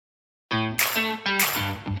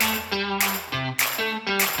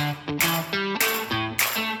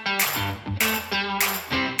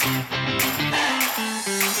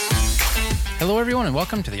Hello, everyone, and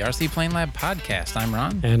welcome to the RC Plane Lab podcast. I'm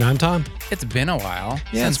Ron. And I'm Tom. It's been a while.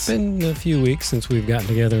 Yeah, it's been a few weeks since we've gotten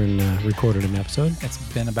together and recorded an episode. It's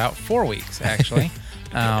been about 4 weeks, actually.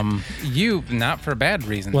 You, not for a bad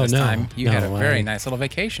reason this time. You had a very nice little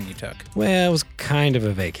vacation you took. Well, it was kind of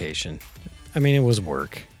a vacation. I mean, it was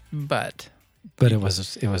work. But it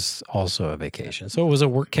was also a vacation. So it was a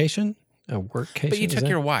workcation? A workcation? But you took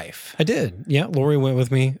your wife. I did. Yeah, Lori went with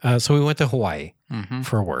me. So we went to Hawaii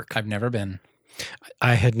for work. I've never been.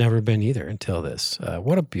 I had never been either until this.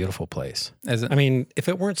 What a beautiful place. Is it? I mean, if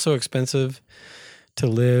it weren't so expensive to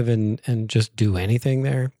live and just do anything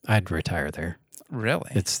there, I'd retire there. Really?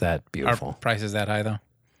 It's that beautiful. Are prices that high, though?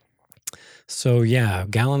 So, yeah, a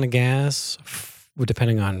gallon of gas,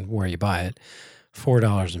 depending on where you buy it,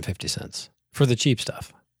 $4.50 for the cheap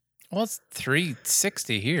stuff. Well, it's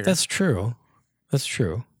 $3.60 here. That's true.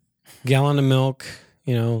 Gallon of milk,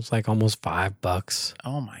 it's like almost $5.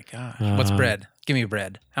 Oh, my gosh. What's bread? Give me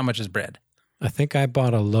bread. How much is bread? I think I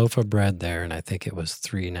bought a loaf of bread there, and I think it was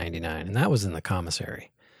 $3.99, and that was in the commissary.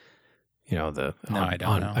 I don't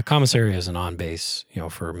know. A commissary is an on-base,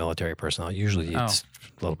 for military personnel. Usually it's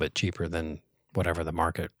a little bit cheaper than whatever the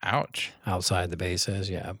market outside the base is.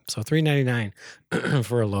 Yeah. So $3.99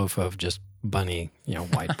 for a loaf of just bunny,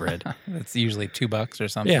 white bread. That's usually $2 or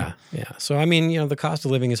something. Yeah. Yeah. So, I mean, the cost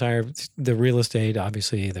of living is higher. The real estate,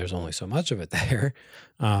 obviously, there's only so much of it there.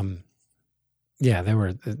 Yeah,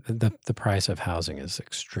 the price of housing is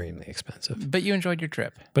extremely expensive. But you enjoyed your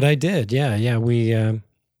trip. But I did. Yeah. Yeah. We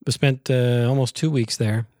spent almost 2 weeks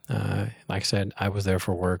there. Like I said, I was there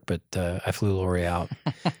for work, but I flew Lori out,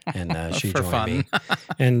 and she joined me.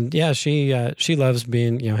 And yeah, she loves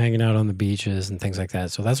being hanging out on the beaches and things like that.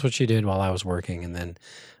 So that's what she did while I was working. And then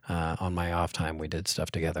on my off time, we did stuff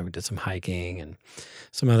together. We did some hiking and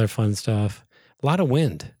some other fun stuff. A lot of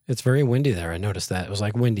wind. It's very windy there. I noticed that. It was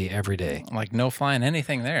like windy every day. Like no flying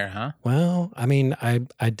anything there, huh? Well, I mean,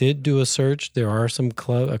 I did do a search. There are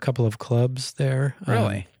a couple of clubs there.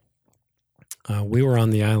 Really? We were on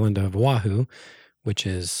the island of Oahu, which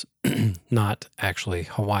is not actually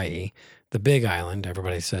Hawaii. The Big Island,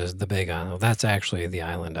 everybody says the Big Island. Well, that's actually the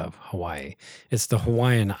island of Hawaii. It's the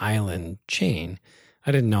Hawaiian island chain.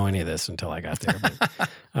 I didn't know any of this until I got there.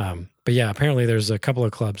 But yeah, apparently there's a couple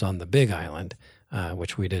of clubs on the Big Island,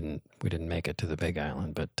 which we didn't make it to the Big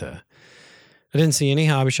Island. But I didn't see any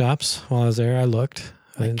hobby shops while I was there. I looked.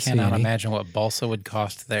 I cannot imagine what balsa would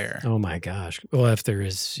cost there. Oh my gosh. Well, if there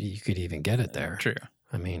is, you could even get it there. True.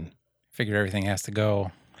 I mean, figure everything has to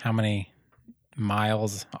go how many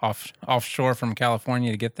miles offshore from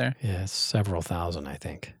California to get there? Yeah, several thousand, I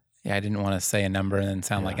think. Yeah, I didn't want to say a number and then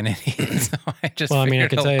sound like an idiot. So I just I can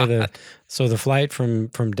tell you so the flight from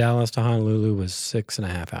Dallas to Honolulu was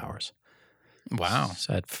 6.5 hours. Wow. It's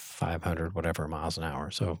at 500 whatever miles an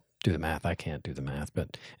hour. So do the math. I can't do the math.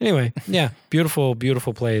 But anyway, yeah, beautiful,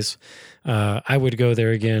 beautiful place. I would go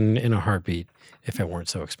there again in a heartbeat if it weren't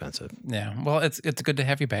so expensive. Yeah. Well, it's good to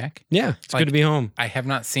have you back. Yeah, it's good to be home. I have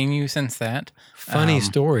not seen you since that. Funny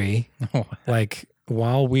story. Like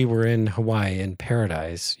while we were in Hawaii in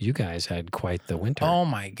paradise, you guys had quite the winter. Oh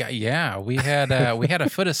my God. Yeah. We had a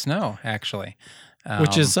foot of snow actually.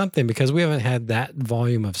 Which is something because we haven't had that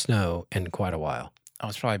volume of snow in quite a while. Oh,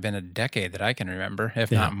 it's probably been a decade that I can remember,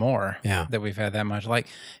 if not more, that we've had that much. Like,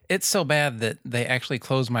 it's so bad that they actually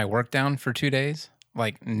closed my work down for 2 days.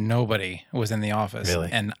 Like, nobody was in the office. Really?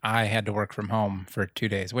 And I had to work from home for 2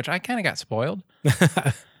 days, which I kind of got spoiled.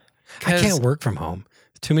 I can't work from home.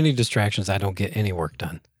 Too many distractions. I don't get any work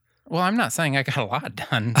done. Well, I'm not saying I got a lot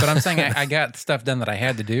done, but I'm saying I got stuff done that I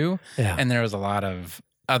had to do. Yeah. And there was a lot of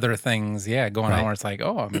other things, going on where it's like,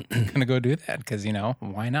 oh, I'm going to go do that because,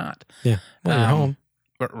 why not? Yeah. Well, you're home.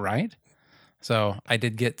 Right. So I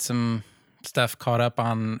did get some stuff caught up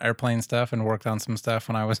on airplane stuff and worked on some stuff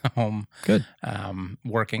when I was home. Good.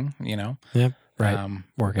 Working, Yeah. Right.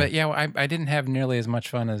 Working. But yeah, I didn't have nearly as much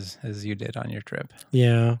fun as you did on your trip.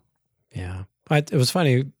 Yeah. Yeah. It was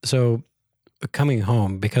funny. So coming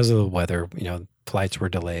home because of the weather, flights were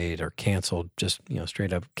delayed or canceled, just,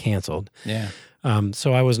 straight up canceled. Yeah.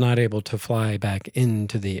 So I was not able to fly back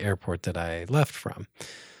into the airport that I left from.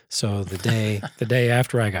 So the day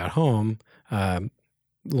after I got home, Lori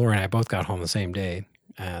and I both got home the same day.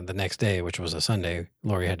 The next day, which was a Sunday,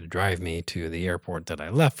 Lori had to drive me to the airport that I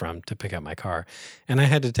left from to pick up my car. And I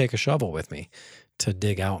had to take a shovel with me to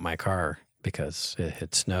dig out my car because it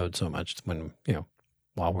had snowed so much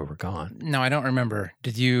while we were gone. No, I don't remember.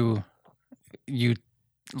 Did you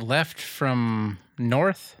left from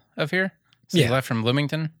north of here? So you left from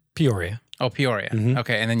Bloomington? Peoria. Oh, Peoria. Mm-hmm.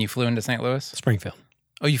 Okay. And then you flew into St. Louis? Springfield.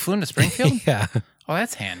 Oh, you flew into Springfield? Yeah. Oh,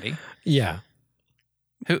 that's handy. Yeah.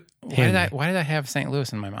 Why did I have St.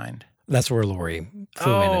 Louis in my mind? That's where Lori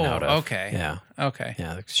flew in and out of. Okay. Yeah. Okay.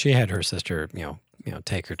 Yeah. She had her sister,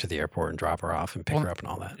 take her to the airport and drop her off and pick her up and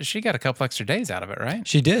all that. She got a couple extra days out of it, right?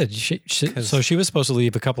 She did. So she was supposed to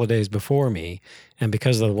leave a couple of days before me, and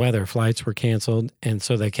because of the weather, flights were canceled, and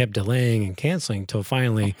so they kept delaying and canceling until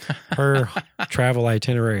finally her travel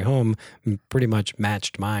itinerary home pretty much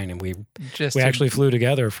matched mine, and we actually flew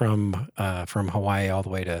together from Hawaii all the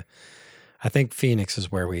way to, I think Phoenix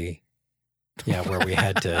is where we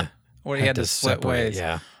had to. Where you had to split ways.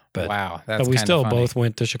 Yeah. But, wow. But we still both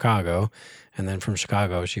went to Chicago. And then from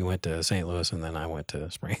Chicago, she went to St. Louis, and then I went to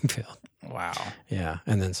Springfield. Wow. Yeah.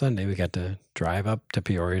 And then Sunday, we got to drive up to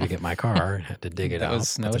Peoria to get my car and had to dig it out. It was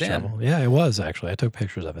snowed in. Yeah, it was actually. I took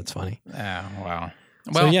pictures of it. It's funny. Yeah. Wow.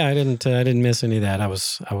 Well, so yeah, I didn't miss any of that. I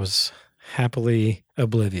was happily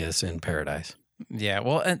oblivious in paradise. Yeah,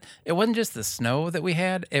 well, and it wasn't just the snow that we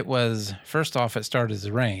had. It was, first off, it started as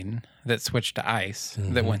rain that switched to ice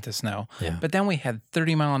that went to snow. Yeah. But then we had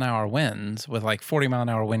 30-mile-an-hour winds with like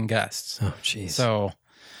 40-mile-an-hour wind gusts. Oh, jeez. So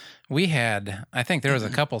we had, I think there was a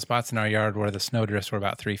couple spots in our yard where the snow drifts were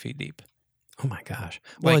about 3 feet deep. Oh my gosh!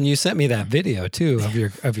 Well, and you sent me that video too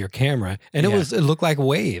of your camera, and it looked like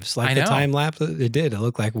waves, like the time lapse. It did. It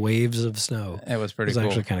looked like waves of snow. It was pretty cool. It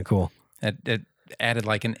was actually kind of cool. It added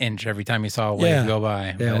like an inch every time you saw a wave go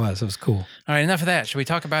by. Yeah, it was cool. All right, enough of that. Should we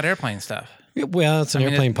talk about airplane stuff? Well, it's an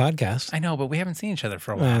airplane podcast. I know, but we haven't seen each other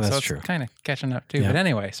for a while, that's so true. It's kind of catching up too. Yeah. But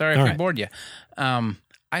anyway, sorry if we bored you.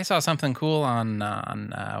 I saw something cool on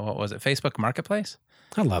what was it, Facebook Marketplace?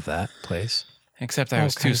 I love that place. Except I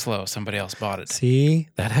was too slow. Somebody else bought it. See,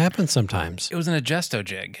 that happens sometimes. It was an Adjusto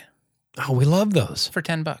jig. Oh, we love those. For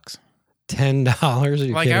 $10.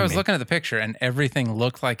 $10? Like I was looking at the picture and everything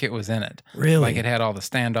looked like it was in it. Really? Like it had all the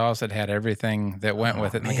standoffs. It had everything that went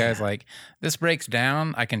with it. And the guy's like, this breaks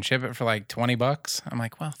down. I can ship it for like $20. I'm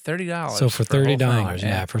like, well, $30. So for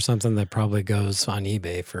 $30, for something that probably goes on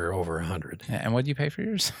eBay for over $100. Yeah, and what did you pay for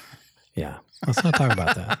yours? Yeah. Let's not talk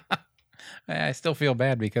about that. I still feel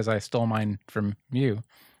bad because I stole mine from you.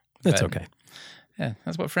 That's okay. Yeah,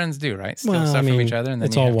 that's what friends do, right? Steal stuff from each other, and then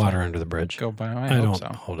it's all water under the bridge. Go by. I don't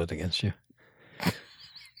hold it against you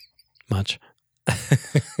much.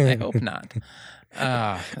 I hope not.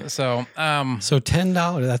 So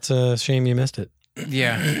 $10. That's a shame you missed it.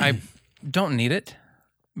 Yeah, I don't need it,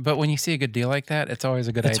 but when you see a good deal like that, it's always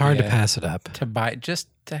a good idea. It's hard to pass it up. To buy, just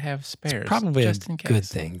to have spares. It's probably just a good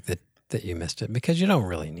thing that you missed it because you don't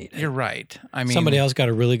really need it. You're right. I mean, somebody else got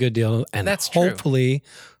a really good deal, and that's hopefully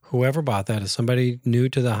whoever bought that is somebody new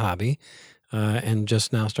to the hobby and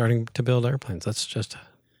just now starting to build airplanes. Let's just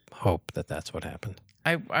hope that that's what happened.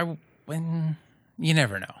 When you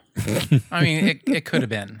never know. I mean, it could have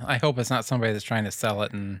been. I hope it's not somebody that's trying to sell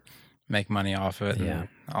it and make money off of it and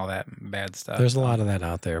all that bad stuff. There's a lot of that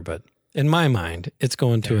out there, but in my mind, it's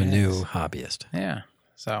going to a new hobbyist. Yeah.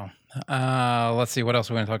 So let's see what else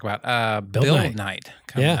we're going to talk about. Build night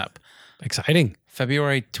coming up. Exciting.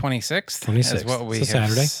 February 26th is what we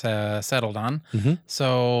have settled on. Mm-hmm.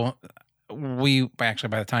 So we actually,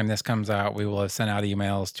 by the time this comes out, we will have sent out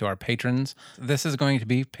emails to our patrons. This is going to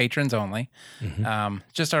be patrons only. Mm-hmm.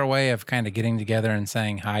 Just our way of kind of getting together and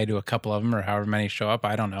saying hi to a couple of them or however many show up.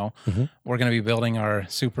 I don't know. Mm-hmm. We're going to be building our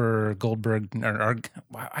Super Goldberg,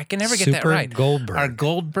 I can never get Super that right. Goldberg. Our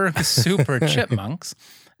Goldberg Super Chipmunks.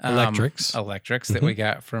 Electrics that we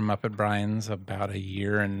got from up at Brian's about a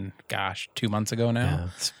year and 2 months ago now. Yeah,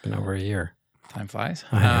 it's been over a year. Time flies.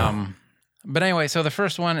 I know. But anyway, so the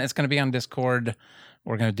first one is going to be on Discord.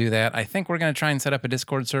 We're going to do that. I think we're going to try and set up a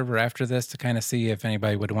Discord server after this to kind of see if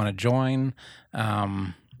anybody would want to join.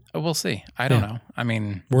 We'll see. I don't know. I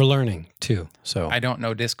mean, we're learning too. So I don't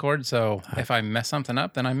know Discord. So if I mess something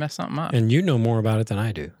up, then I mess something up. And you know more about it than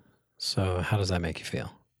I do. So how does that make you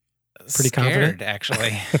feel? Pretty scared, confident?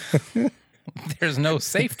 Actually. There's no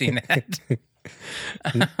safety net.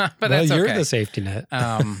 But well, that's you're okay. the safety net.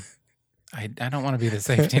 I don't want to be the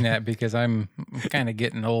safety net because I'm kind of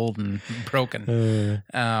getting old and broken.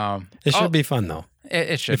 It should be fun though.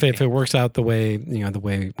 It should. If it works out the way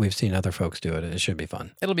we've seen other folks do it, it should be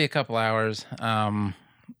fun. It'll be a couple hours.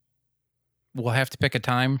 We'll have to pick a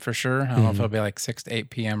time for sure. I don't know if it'll be like 6 to 8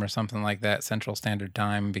 p.m. or something like that, Central Standard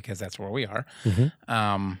Time, because that's where we are.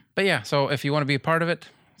 Mm-hmm. But yeah, so if you want to be a part of it,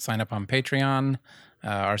 sign up on Patreon,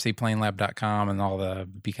 rcplanelab.com, and all the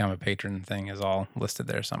become a patron thing is all listed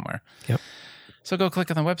there somewhere. Yep. So go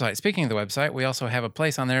click on the website. Speaking of the website, we also have a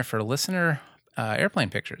place on there for listener airplane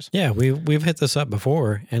pictures. Yeah, we've hit this up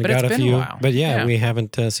before and But got it's a been a few. while. But Yeah. we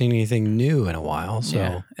haven't seen anything new in a while. So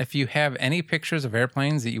Yeah. If you have any pictures of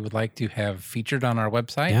airplanes that you would like to have featured on our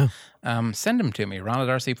website, yeah. send them to me,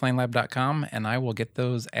 ron@rcplanelab.com, and I will get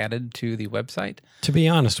those added to the website. To be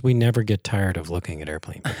honest, we never get tired of looking at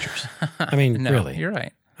airplane pictures. I mean, No, really. you're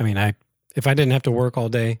right. I mean, if I didn't have to work all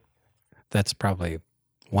day, that's probably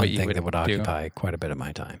one you thing would that would do. occupy quite a bit of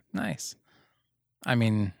my time. Nice. I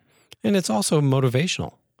mean, And it's also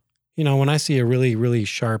motivational. You know, when I see a really, really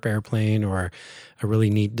sharp airplane or a really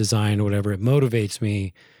neat design or whatever, it motivates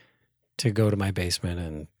me to go to my basement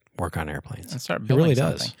and work on airplanes. and start It building really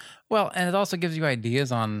something. does. Well, and it also gives you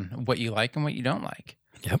ideas on what you like and what you don't like.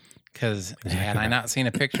 Yep. Because Exactly had I right. not seen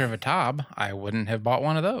a picture of a Taub, I wouldn't have bought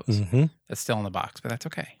one of those. Mm-hmm. That's still in the box, but that's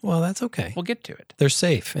okay. Well, that's okay. We'll get to it. They're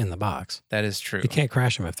safe in the box. That is true. You can't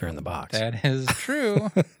crash them if they're in the box. That is true.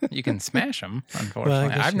 You can smash them,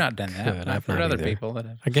 unfortunately. guess I've you not done that. could. I've I've heard not other either. people that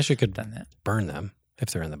have I guess you could done that. burn them if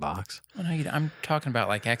they're in the box. Well, no, I'm talking about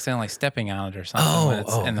like accidentally stepping on it or something when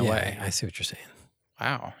it's in the yeah, way. I see what you're saying.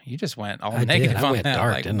 Wow. You just went all I did. negative I on went that.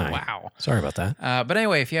 dark, Like, didn't I? wow. Sorry about that. But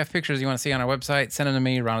anyway, if you have pictures you want to see on our website, send them to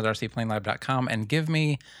me, ron@rcplanelab.com, and give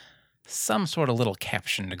me some sort of little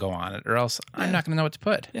caption to go on it, or else I'm not going to know what to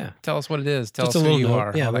put. Yeah. Tell us what it is. Tell Just us a who little you note.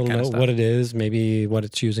 are. Yeah, all a that little kind of note, stuff. what it is, maybe what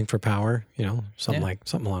it's using for power, you know, something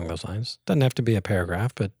along those lines. Doesn't have to be a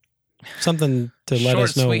paragraph, but something to let Short,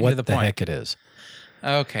 us know sweet, and to what the the point. heck it is.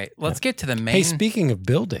 Okay, let's get to the main. Hey, speaking of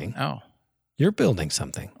building, Oh, you're building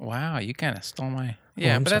something. wow. You kind of stole my.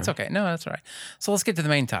 Yeah, I'm but that's sorry. okay. No, that's all right. So let's get to the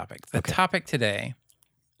main topic. The Okay. topic today,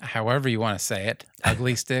 however you want to say it,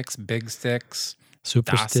 ugly sticks, big sticks,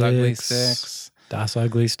 Super DOS ugly sticks, sticks. DOS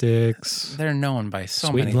ugly sticks, They're known by so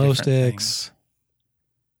sweet many and low different things. sticks.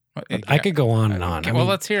 Yeah. I could go on and on. Okay, I well, mean,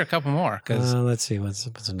 let's hear a couple more because let's see. What's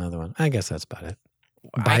another one? I guess that's about it.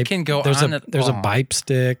 I can go There's on. there's a Bipe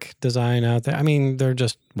stick design out there. I mean, they're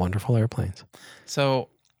just wonderful airplanes. So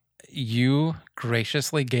you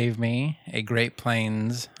graciously gave me a Great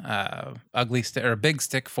Plains ugly stick or a big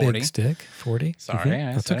stick 40. Big stick 40. Sorry, Mhm.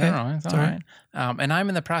 I That's said okay. it wrong. It's It's all all right. And I'm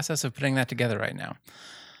in the process of putting that together right now.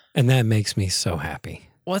 And that makes me so happy.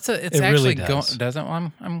 Well, it's It actually really going, does. doesn't?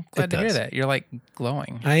 Well, I'm glad to hear does. that. You're like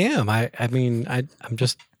glowing. I am. I mean, I'm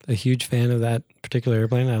just a huge fan of that particular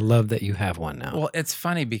airplane. I love that you have one now. Well, it's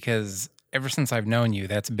funny because ever since I've known you,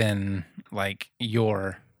 that's been like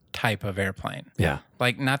your type of airplane. Yeah.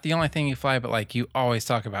 Like not the only thing you fly, but like you always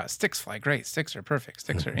talk about sticks fly great. Sticks are perfect.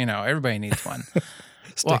 Sticks are, everybody needs one.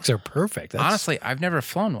 Sticks are perfect. That's, Honestly, I've never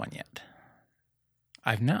flown one yet.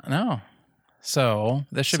 I've not, no. So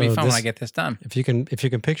this should be So fun when this- I get this done. if you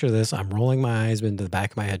can picture this, I'm rolling my eyes into the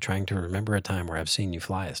back of my head trying to remember a time where I've seen you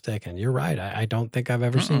fly a stick. And you're right. I don't think I've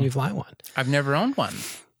ever seen you fly one. I've never owned one.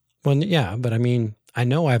 Well, yeah, but I mean, I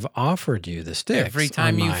know I've offered you the sticks Every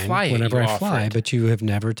time on you mine fly it, whenever you I fly, offer it. but you have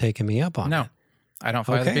never taken me up on No, it. I don't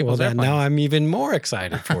fly other Okay, well people's then now airplanes. I'm even more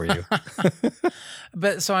excited for you.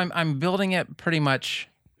 But so I'm building it pretty much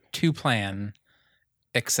to plan,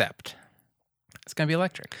 except it's going to be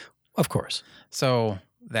electric. Of course. So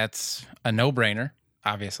that's a no-brainer,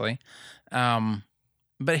 obviously.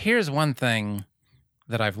 But here's one thing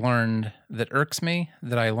that I've learned that irks me,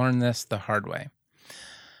 that I learned this the hard way.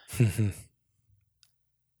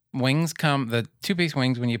 Wings come, the two-piece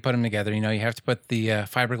wings, when you put them together, you have to put the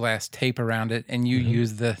fiberglass tape around it, and you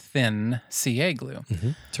use the thin CA glue.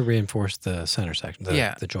 To reinforce the center section,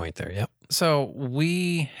 the joint there. Yep. So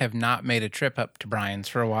we have not made a trip up to Brian's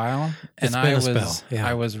for a while, It's and been a spell, yeah.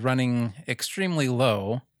 I was running extremely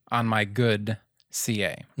low on my good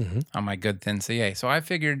CA, on my good thin CA. So I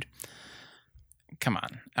figured, come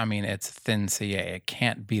on, I mean it's thin CA, it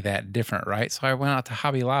can't be that different, right? So I went out to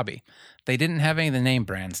Hobby Lobby. They didn't have any of the name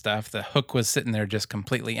brand stuff. The hook was sitting there just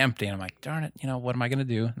completely empty, and I'm like, darn it, what am I going to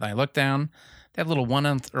do? And I looked down. They have little 1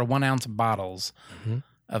 ounce bottles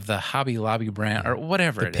of the Hobby Lobby brand or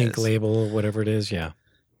whatever The it pink is. label, whatever it is. Yeah.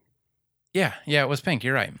 Yeah, it was pink.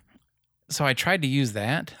 You're right. So I tried to use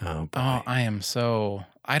that. Oh, boy. Oh,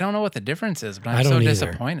 I don't know what the difference is, but I I'm so don't either.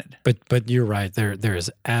 disappointed. But you're right. There is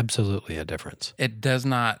absolutely a difference. It does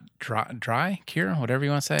not cure, whatever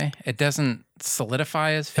you want to say. It doesn't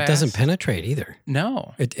solidify as fast. It doesn't penetrate either.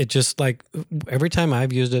 No. It just like every time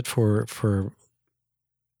I've used it for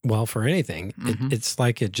anything, it's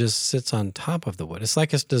like it just sits on top of the wood. It's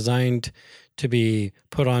like it's designed to be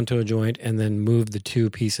put onto a joint and then move the two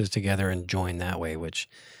pieces together and join that way, which,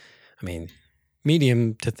 I mean,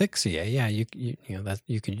 medium to thick CA, yeah, you that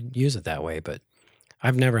you can use it that way, but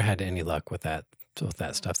I've never had any luck with that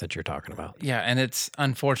stuff that you're talking about. Yeah, and it's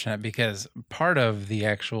unfortunate because part of the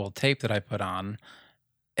actual tape that I put on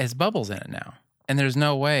has bubbles in it now. And there's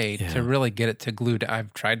no way Yeah. to really get it to glue.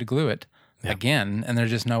 I've tried to glue it Yeah. again, and there's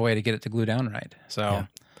just no way to get it to glue down right. So Yeah.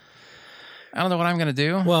 I don't know what I'm going to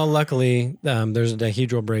do. Well, luckily, there's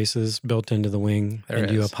dihedral braces built into the wing, There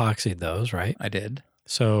and you is. epoxied those, right? I did.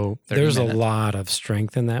 So 30 there's minute. a lot of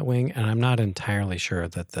strength in that wing, and I'm not entirely sure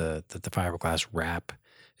that the fiberglass wrap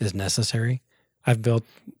is necessary. I've built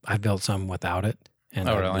some without it, and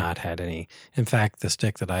Oh, I've really? not had any. In fact, the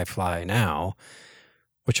stick that I fly now,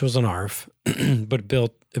 which was an ARF, but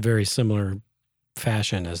built a very similar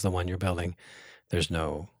fashion as the one you're building, there's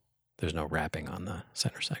no wrapping on the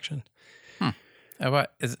center section.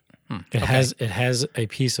 What is it? It Okay. has a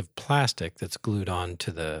piece of plastic that's glued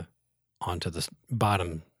onto the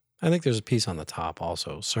bottom. I think there's a piece on the top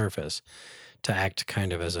also, surface, to act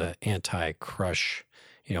kind of as a anti-crush.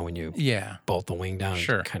 When you Yeah. bolt the wing down,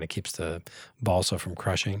 Sure. it kind of keeps the balsa from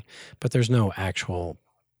crushing. But there's no actual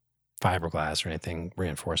fiberglass or anything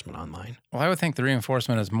reinforcement on mine. Well, I would think the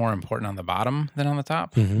reinforcement is more important on the bottom than on the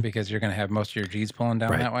top Mhm. because you're going to have most of your G's pulling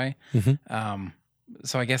down Right. that way. Mhm.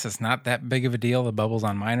 So I guess it's not that big of a deal. The bubbles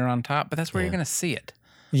on mine are on top, but that's where Yeah. you're going to see it.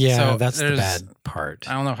 Yeah, So that's the there's- bad part.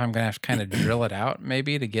 I don't know if I'm going to have to kind of drill it out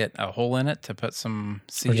maybe to get a hole in it to put some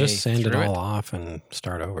CA Or just sand it through all off and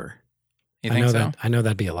start over. You I think know so? I know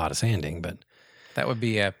that'd be a lot of sanding, but That would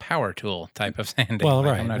be a power tool type of sanding. well,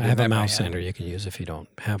 Like, right. I'm not I doing have that a by mouse hand. sander you can use if you don't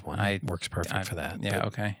have one. It works perfect for that. Yeah, but,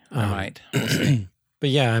 okay. I um, might. We'll see. but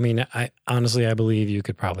yeah, I mean, I honestly believe you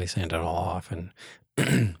could probably sand it all off and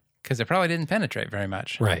Because it probably didn't penetrate very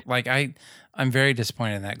much. Right. Like I'm very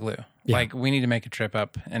disappointed in that glue. Yeah. Like we need to make a trip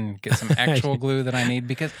up and get some actual glue that I need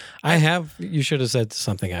because you should have said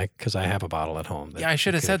something because I have a bottle at home. I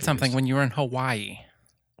should have said something when you were in Hawaii.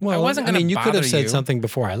 Well, wasn't gonna you could bother have said you. something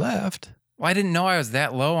before I left. Well, I didn't know I was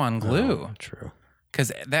that low on glue Oh, true.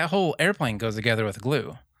 because that whole airplane goes together with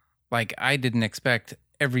glue. Like I didn't expect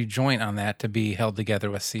every joint on that to be held together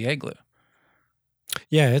with CA glue.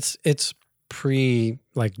 Yeah, it's pre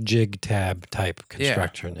like jig tab type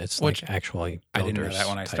construction. It's Which like actually I didn't know builder's that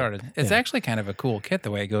when I type. started. It's Yeah. actually kind of a cool kit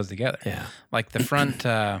the way it goes together. Yeah. Like the front,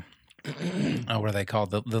 what are they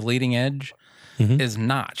called? The leading edge Mhm. is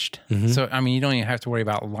notched. Mhm. So, I mean, you don't even have to worry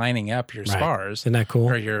about lining up your Right. spars Isn't that cool?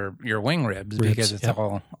 or your wing ribs because it's yep.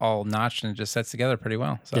 all notched and it just sets together pretty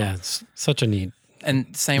well. So. Yeah, it's such a neat.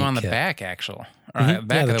 And same Neat on the kit. back, actually. Mhm.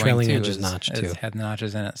 Back Yeah, of the the trailing wing edge too is notched, it's too. had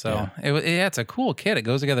notches in it. So it's a cool kit. It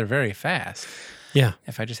goes together very fast. Yeah.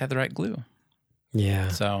 If I just had the right glue. Yeah.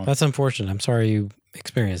 So, That's unfortunate. I'm sorry you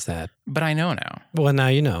experienced that. but I know now, Well, now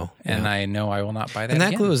you know. and Yeah. I know I will not buy that. And that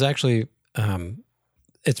again. glue is actually,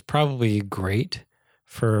 it's probably great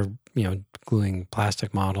for, gluing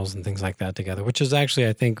plastic models and things like that together, which is actually,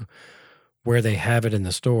 I think, where they have it in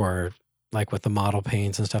the store, like with the model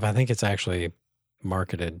paints and stuff. I think it's actually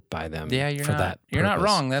marketed by them Yeah, you're for not. that You're not purpose.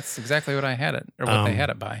 wrong. That's exactly what I had it, or what they Um, had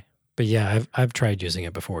it by. But yeah, I've tried using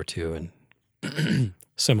it before too, and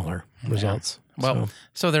similar results. Well, So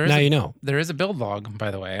So there is now a, you know. there is a build log,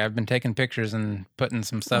 by the way. I've been taking pictures and putting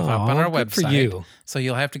some stuff up on Aw, our good website. for you. So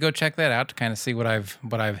you'll have to go check that out to kind of see what I've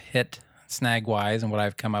hit snag wise and what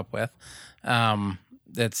I've come up with.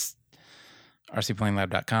 That's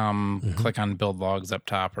rcplanelab.com. Mhm. Click on build logs up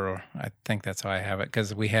top, or I think that's how I have it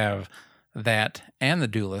because we have that and the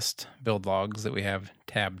Duelist build logs that we have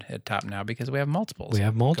tabbed at top now because we have multiples. We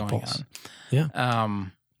have going multiples. on. Yeah.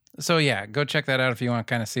 So yeah, go check that out if you want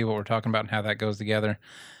to kind of see what we're talking about and how that goes together.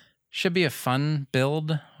 Should be a fun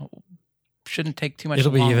build. Shouldn't take too much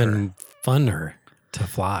It'll be longer. even funner to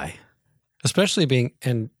fly, especially being,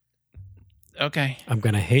 and Okay. I'm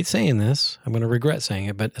going to hate saying this. I'm going to regret saying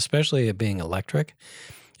it, but especially it being electric,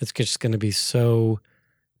 it's just going to be so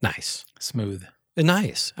nice. Smooth.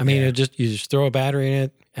 Nice. I mean, Yeah. you just throw a battery in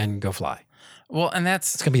it and go fly. Well, and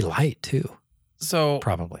It's that's going to be light too, so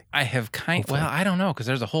probably. I have Hopefully. I don't know because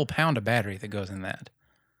there's a whole pound of battery that goes in that.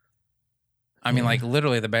 I mean, Yeah. like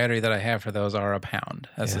literally the battery that I have for those are a pound.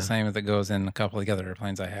 That's the Yeah. same that goes in a couple of the other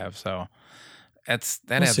airplanes I have. So that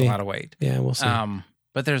We'll adds see. a lot of weight. Yeah, we'll see.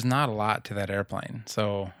 But there's not a lot to that airplane.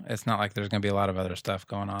 So it's not like there's going to be a lot of other stuff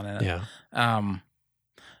going on in it. yeah.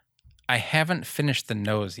 I haven't finished the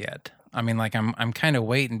nose yet. I mean, like I'm kind of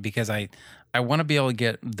waiting because I want to be able to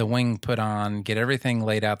get the wing put on, get everything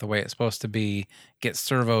laid out the way it's supposed to be, get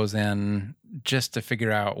servos in just to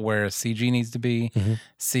figure out where CG needs to be, Mhm.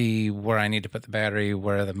 see where I need to put the battery,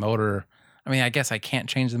 where the motor. I mean, I guess I can't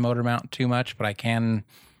change the motor mount too much, but I can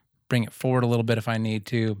bring it forward a little bit if I need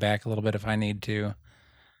to, back a little bit if I need to.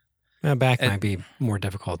 Back it- might be more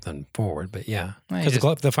difficult than forward, but yeah. Well, you Because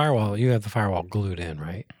just- the firewall, you have the firewall glued in,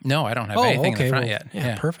 right? No, I don't have anything in the front yet.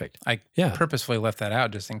 Yeah, perfect. I Yeah, purposefully left that out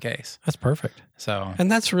just in case. that's perfect. So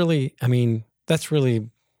And that's really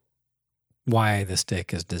why the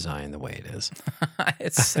stick is designed the way it is.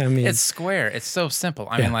 it's I mean, it's square. It's so simple.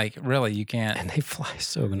 I Yeah. mean, like really, you can't. and they fly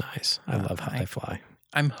so nice. I love how they fly.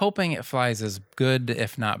 I'm hoping it flies as good,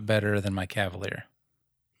 if not better, than my Cavalier.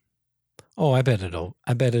 Oh, I bet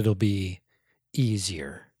it'll be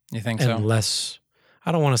easier You think and so? less.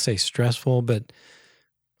 I don't want to say stressful, but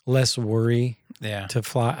less worry Yeah. to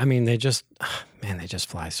fly. I mean, they just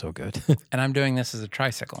fly so good. And I'm doing this as a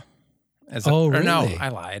tricycle. Oh, Or no, really? I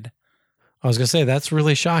lied. I was gonna say that's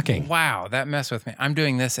really shocking. Wow, that messed with me. I'm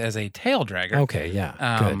doing this as a tail dragger. Okay,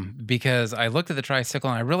 yeah, good. Because I looked at the tricycle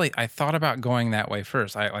and I thought about going that way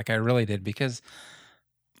first. I really did, because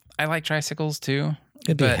I like tricycles too.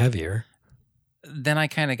 It'd be but heavier. Then I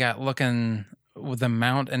kind of got looking with the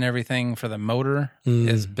mount and everything for the motor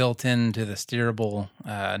is built into the steerable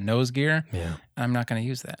nose gear. Yeah, I'm not going to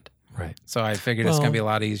use that. right. So I figured it's going to be a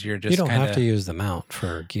lot easier. Just You don't kinda, have to use the mount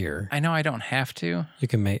for gear. I know I don't have to. You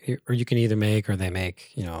can make, or you can either make, or they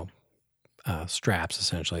make, straps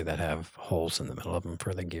essentially that have holes in the middle of them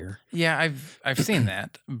for the gear. Yeah, I've seen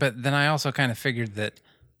that, but then I also kind of figured that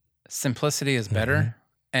simplicity is better,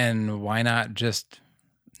 and why not just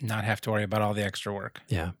not have to worry about all the extra work?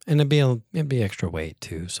 Yeah, and it'd be extra weight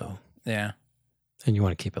too. So, Yeah, and you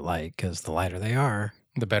want to keep it light because the lighter they are,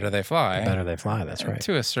 the better they fly. the better they fly. That's right.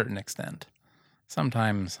 To a certain extent.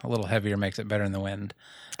 Sometimes a little heavier makes it better in the wind.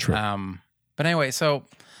 True. But anyway, so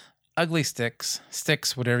ugly sticks,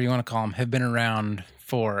 whatever you want to call them, have been around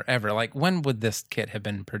forever. Like, when would this kit have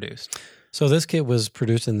been produced? So this kit was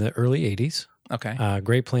produced in the early '80s. Okay.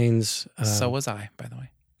 Great Plains. So was I, by the way.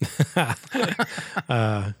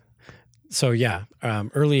 So yeah,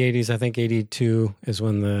 early '80s. I think '82 is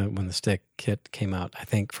when the stick kit came out. I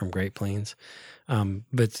think from Great Plains,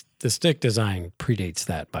 but the stick design predates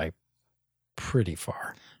that by pretty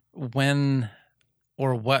far. When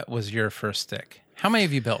or what was your first stick? How many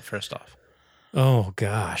have you built, first off? Oh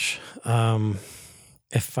gosh,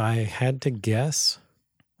 if I had to guess,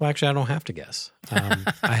 well, actually, I don't have to guess.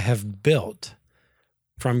 I have built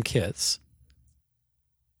from kits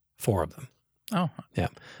 4 of them. Oh, yeah.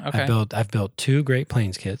 Okay. I've built 2 Great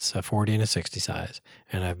Plains kits, a 40 and a 60 size,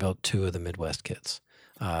 and I've built 2 of the Midwest kits.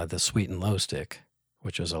 The Sweet and Low stick,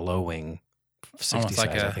 which was a low wing 60 Almost size,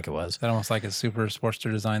 like I think it was. Is that almost like a super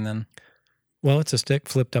Sportster design then? Well, it's a stick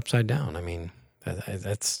flipped upside down. I mean,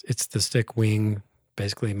 it's the stick wing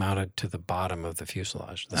basically mounted to the bottom of the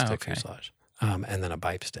fuselage, the stick fuselage, and then a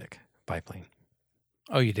biplane.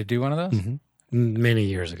 Oh, you did do one of those? Mm-hmm. Many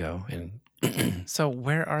years ago. And so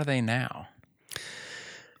where are they now?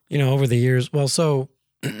 Over the years, well, so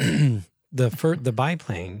the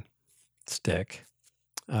biplane stick,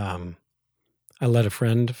 I let a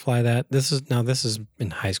friend fly that. This is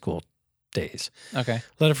in high school days. Okay.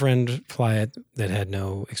 Let a friend fly it that had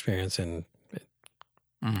no experience and it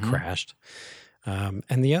crashed.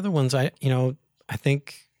 And the other ones, I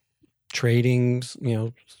think trading,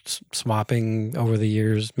 swapping over the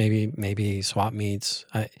years, maybe swap meets.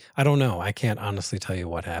 I don't know. I can't honestly tell you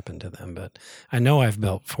what happened to them, but I know I've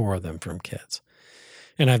built 4 of them from kits.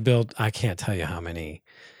 And I can't tell you how many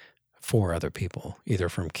for other people, either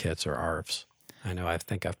from kits or ARFs. I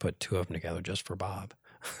think I've put 2 of them together just for Bob.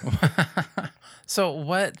 So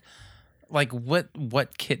what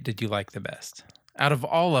kit did you like the best? Out of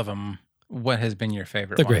all of them, what has been your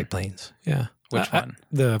favorite The one? Great Plains, yeah. Which one?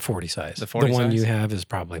 The 40 size. The 40 The one size? you have is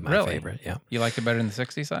probably my Really? favorite, yeah. You like it better than the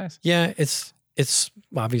 60 size? Yeah, it's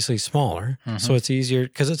obviously smaller, so it's easier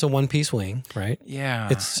because it's a one-piece wing, right? Yeah,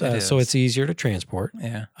 It's so it's easier to transport.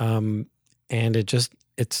 Yeah. And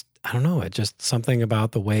it's I don't know, it just something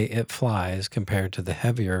about the way it flies compared to the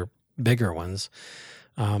heavier, bigger ones.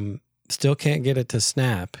 Still can't get it to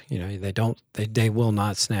snap. They will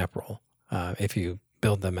not snap roll if you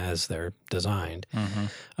build them as they're designed.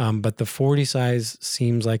 But the 40 size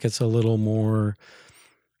seems like it's a little more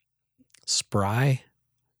spry.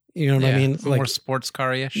 You know what I mean? More sports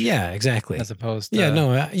car-ish. Yeah, exactly. As opposed to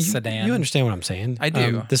sedan. You understand what I'm saying. I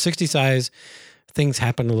do. The 60 size, things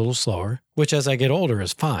happen a little slower, which as I get older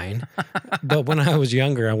is fine. But when I was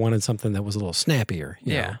younger, I wanted something that was a little snappier.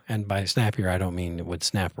 You know? And by snappier, I don't mean it would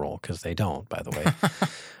snap roll because they don't, by the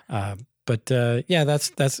way. But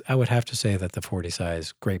that's I would have to say that the 40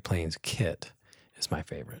 size Great Plains kit is my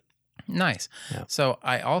favorite. Nice. Yeah. So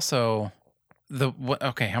I also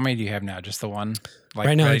how many do you have now? Just the one? Like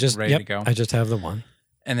right now, ready to go. I just have the one.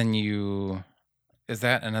 And then is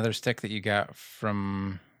that another stick that you got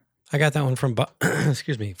from? I got that one from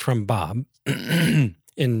from Bob. And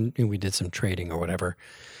we did some trading or whatever.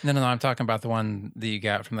 No. I'm talking about the one that you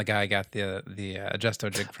got from the guy I got the Adjusto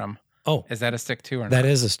jig from. Oh, is that a stick too or not? That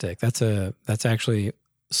is a stick. That's actually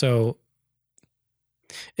so.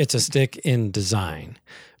 It's a stick in design,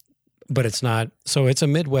 but it's not. So it's a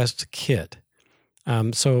Midwest kit.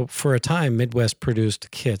 So for a time, Midwest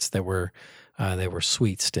produced kits that were they were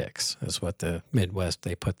sweet sticks, is what the Midwest,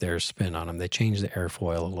 they put their spin on them. They changed the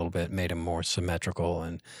airfoil a little bit, made them more symmetrical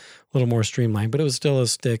and a little more streamlined, but it was still a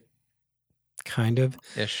stick kind of.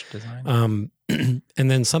 Ish design. And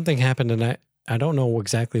then something happened, and I don't know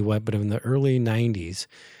exactly what, but in the early 90s,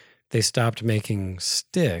 they stopped making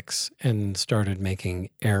sticks and started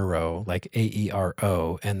making Aero, like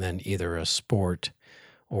AERO, and then either a Sport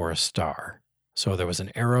or a Star. So there was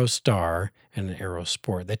an Aero Star and an Aero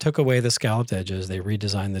Sport. They took away the scalloped edges. They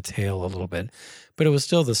redesigned the tail a little bit, but it was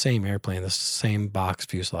still the same airplane, the same box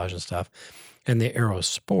fuselage and stuff. And the Aero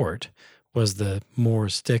Sport was the more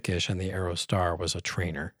stickish, and the Aero Star was a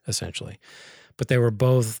trainer, essentially. But they were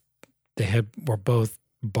both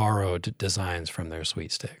borrowed designs from their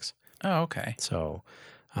sweet sticks. Oh, okay. So,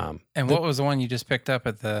 and what was the one you just picked up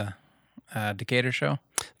at the Decatur show?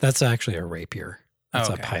 That's actually a Rapier. It's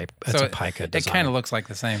okay. a pipe. That's so a pica design. It kind of looks like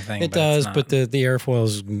the same thing. It does, but the airfoil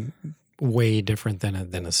is way different than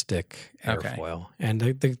a stick airfoil, and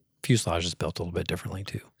the fuselage is built a little bit differently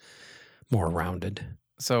too, more rounded.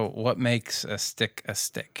 So, what makes a stick a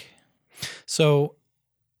stick? So,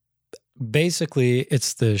 basically,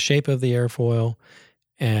 it's the shape of the airfoil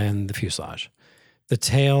and the fuselage. The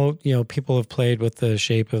tail, people have played with the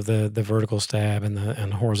shape of the vertical stab and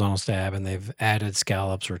the horizontal stab, and they've added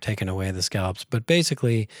scallops or taken away the scallops. But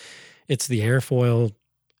basically, it's the airfoil,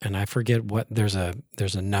 and I forget what there's a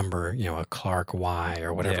number, a Clark Y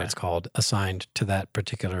or whatever it's called, assigned to that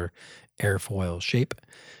particular airfoil shape.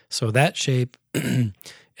 So that shape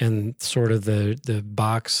and sort of the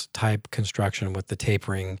box type construction with the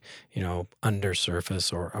tapering, under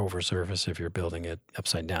surface or over surface if you're building it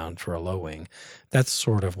upside down for a low wing, that's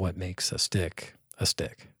sort of what makes a stick, if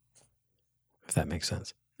that makes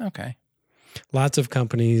sense. Okay. Lots of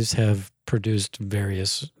companies have produced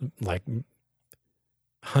various, like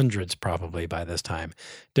hundreds probably by this time,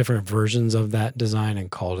 different versions of that design and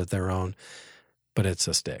called it their own, but it's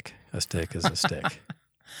a stick. A stick is a stick.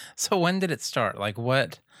 So when did it start? Like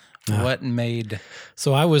what made...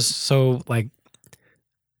 So I was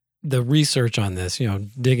the research on this,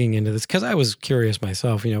 digging into this, because I was curious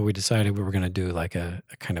myself, we decided we were going to do like a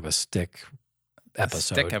kind of a stick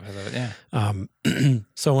episode. A stick episode, yeah.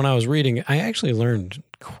 So when I was reading, I actually learned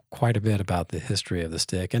quite a bit about the history of the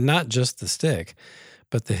stick, and not just the stick,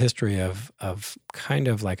 but the history of kind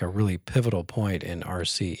of like a really pivotal point in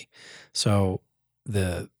RC. So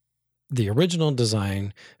the original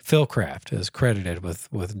design, Phil Craft is credited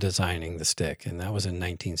with designing the stick, and that was in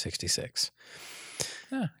 1966.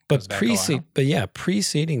 Yeah, but preceding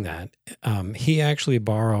that, he actually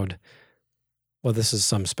borrowed. Well, this is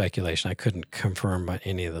some speculation. I couldn't confirm by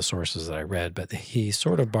any of the sources that I read, but he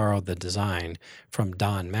sort of borrowed the design from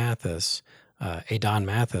Don Mathis, a Don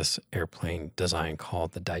Mathis airplane design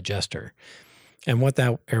called the Digester. And what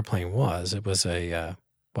that airplane was, it was at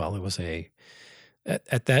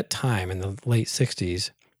that time in the late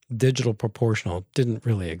 60s, digital proportional didn't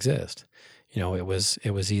really exist. It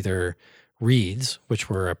was either reeds, which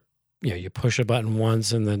were you push a button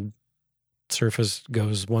once and the surface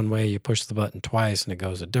goes one way, you push the button twice and it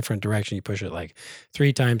goes a different direction, you push it like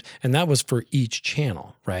 3 times, and that was for each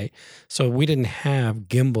channel, right? So we didn't have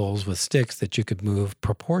gimbals with sticks that you could move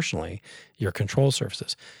proportionally your control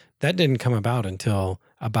surfaces. That didn't come about until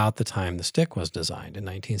about the time the stick was designed in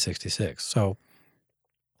 1966. So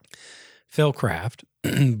Phil Craft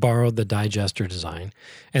borrowed the Digester design,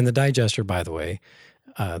 and the Digester, by the way,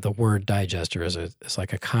 the word Digester is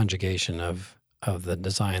like a conjugation of the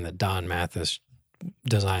design that Don Mathis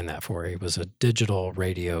designed that for. He was a digital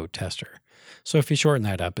radio tester. So if you shorten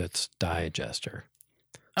that up, it's Digester.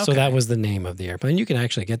 Okay. So that was the name of the airplane. You can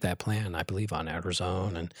actually get that plan, I believe, on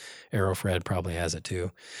AutoZone, and Aerofred probably has it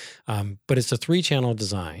too. But it's a 3-channel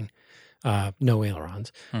design, no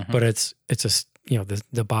ailerons, but it's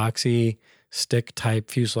the boxy stick type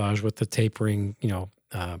fuselage with the tapering,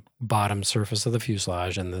 bottom surface of the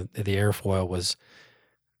fuselage, and the airfoil was,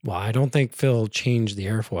 well, I don't think Phil changed the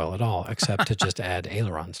airfoil at all, except to just add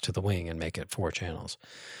ailerons to the wing and make it 4 channels.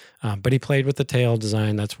 But he played with the tail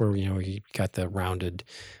design. That's where, he got the rounded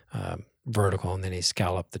vertical, and then he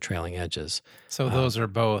scalloped the trailing edges. So those are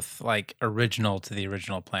both like original to the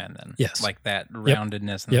original plan then? Yes. Like that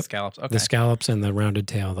roundedness and the scallops? Okay. The scallops and the rounded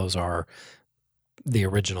tail, those are the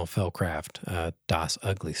original Phil Craft Das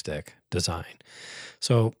Ugly Stick design.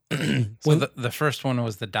 So, the first one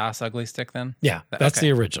was the Das Ugly Stick then? Yeah, that's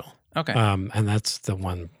the original. Okay. And that's the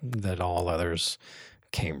one that all others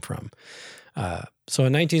came from. So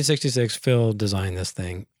in 1966, Phil designed this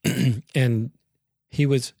thing, and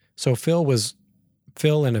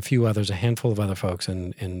Phil and a few others, a handful of other folks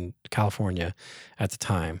in California at the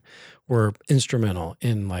time were instrumental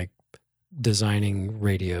in like designing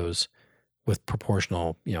radios with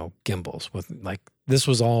proportional, gimbals with like, this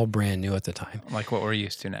was all brand new at the time. Like what we're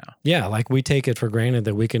used to now. Yeah. Like we take it for granted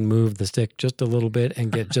that we can move the stick just a little bit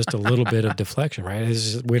and get just a little bit of deflection, right?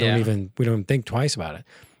 We don't even think twice about it.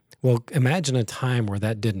 Well, imagine a time where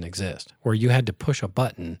that didn't exist, where you had to push a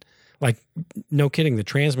button. Like, no kidding, the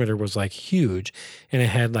transmitter was like huge and it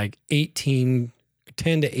had like 10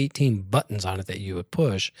 to 18 buttons on it that you would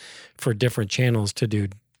push for different channels to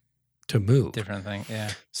move. Different thing,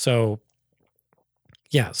 yeah. So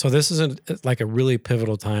this is like a really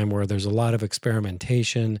pivotal time where there's a lot of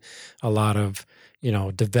experimentation, a lot of,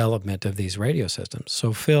 development of these radio systems.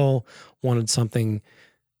 So Phil wanted something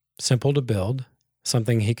simple to build,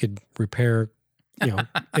 something he could repair,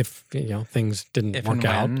 if things didn't work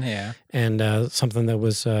out, yeah, and something that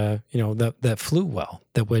was that flew well,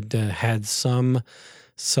 that would had some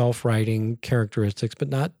self-righting characteristics, but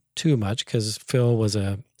not too much, because Phil was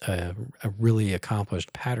a really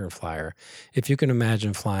accomplished pattern flyer. If you can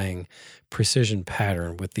imagine flying precision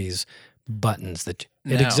pattern with these buttons it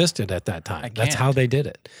existed at that time. That's how they did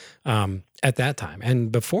it at that time.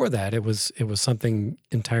 And before that, it was something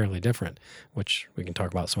entirely different, which we can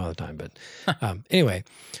talk about some other time. But anyway,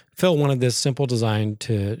 Phil wanted this simple design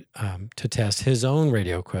to test his own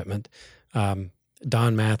radio equipment.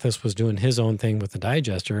 Don Mathis was doing his own thing with the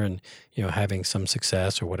digester and, having some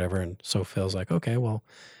success or whatever. And so Phil's like, okay, well,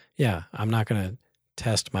 yeah, I'm not going to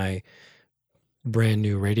test my brand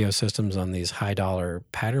new radio systems on these high dollar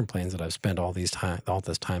pattern planes that I've spent all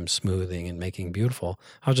this time smoothing and making beautiful.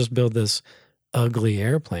 I'll just build this ugly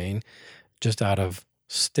airplane just out of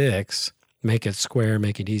sticks, make it square,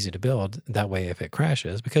 make it easy to build. That way, if it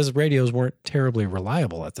crashes, because radios weren't terribly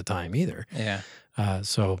reliable at the time either. Yeah.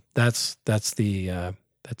 So that's the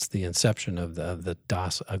inception of the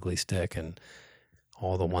DOS ugly stick and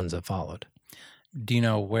all the ones that followed. Do you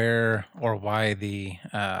know where or why the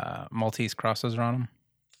Maltese crosses are on them?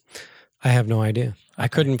 I have no idea. Okay. I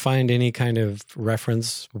couldn't find any kind of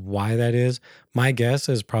reference why that is. My guess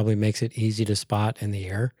is probably makes it easy to spot in the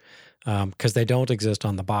air, because they don't exist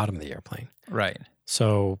on the bottom of the airplane. Right.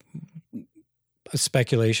 So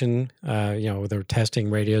speculation, they're testing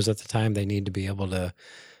radios at the time. They need to be able to,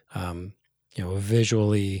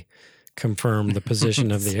 visually confirm the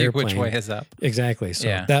position of the airplane. Which way is up? Exactly.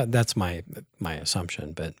 So that's my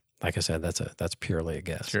assumption. But like I said, that's purely a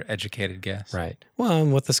guess. It's your educated guess. Right. Well,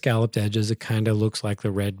 and with the scalloped edges, it kind of looks like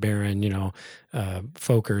the Red Baron,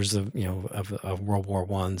 Fokkers of World War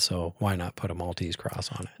I. So why not put a Maltese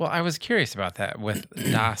cross on it? Well, I was curious about that with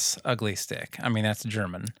Das Ugly Stick. I mean, that's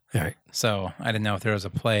German. All right. So I didn't know if there was a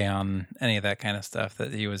play on any of that kind of stuff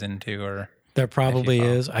that he was into, or there probably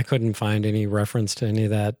is. I couldn't find any reference to any of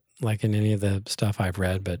that, like in any of the stuff I've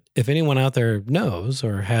read. But if anyone out there knows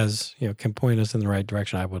or has, can point us in the right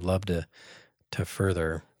direction, I would love to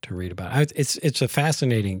further to read about it. It's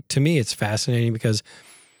to me, it's fascinating because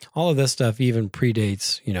all of this stuff even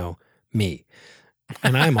predates, me,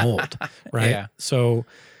 and I'm old, right? Yeah. So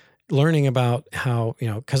learning about how,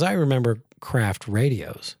 because I remember craft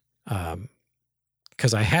radios,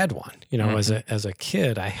 because I had one, as a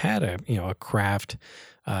kid, I had a craft.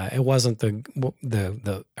 It wasn't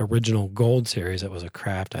the original Gold series. It was a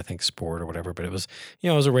Craft, I think, Sport or whatever. But it was, it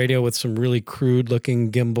was a radio with some really crude looking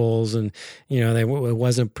gimbals, and it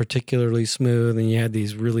wasn't particularly smooth. And you had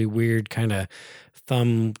these really weird kind of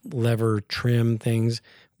thumb lever trim things,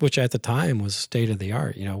 which at the time was state of the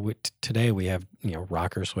art. Today we have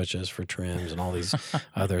rocker switches for trims and all these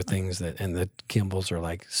other things and the gimbals are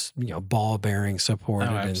like ball bearing supported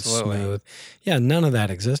and smooth. Yeah, none of that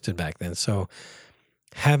existed back then. So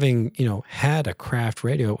having had a craft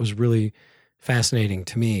radio, it was really fascinating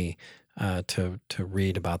to me to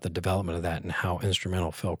read about the development of that and how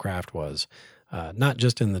instrumental Phil Craft was, not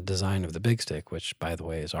just in the design of the Big Stick, which by the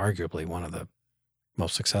way is arguably one of the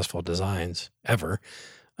most successful designs ever,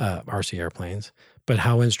 RC airplanes, but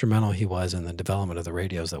how instrumental he was in the development of the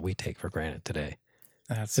radios that we take for granted today.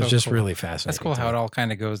 It's so just cool. Really fascinating. That's cool how it all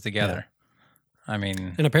kind of goes together. Yeah. I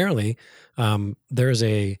mean, and apparently there's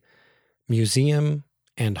a museum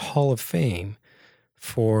and Hall of Fame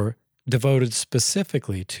devoted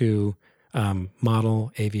specifically to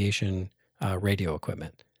model aviation radio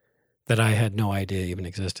equipment that I had no idea even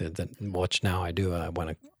existed, which now I do, and I want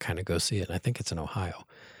to kind of go see it. And I think it's in Ohio.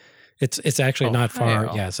 It's actually not far.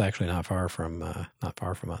 Yeah, it's actually not far from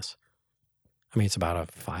us. I mean, it's about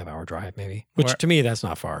a 5-hour drive, maybe. Which to me, that's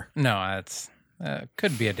not far. No, it's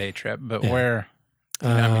could be a day trip, but where?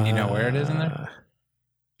 I mean, you know where it is in there?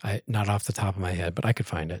 Not off the top of my head, but I could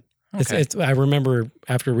find it. Okay. I remember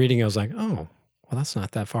after reading, I was like, oh, well, that's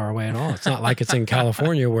not that far away at all. It's not like it's in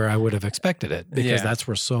California where I would have expected it, because that's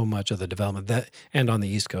where so much of the development and on the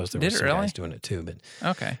East Coast, there was some guys doing it too. But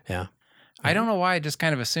okay. Yeah. I don't know why I just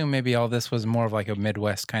kind of assumed maybe all this was more of like a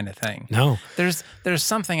Midwest kind of thing. No. There's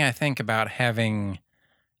something I think about having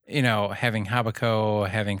Habaco,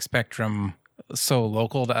 having Spectrum so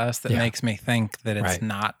local to us that makes me think that it's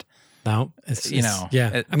not. No,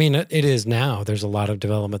 I mean, it is now. There's a lot of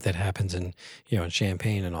development that happens in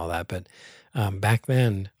Champaign and all that, but back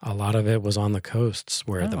then, a lot of it was on the coasts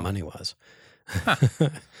where the money was.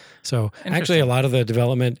 So actually, a lot of the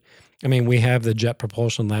development, I mean, we have the Jet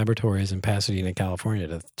Propulsion Laboratories in Pasadena,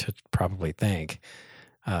 California to probably thank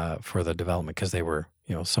for the development, because they were,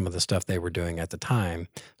 some of the stuff they were doing at the time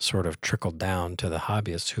sort of trickled down to the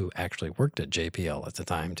hobbyists who actually worked at JPL at the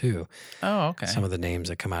time too. Oh, okay. Some of the names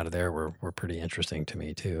that come out of there were pretty interesting to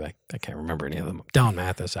me too. I can't remember any of them. Don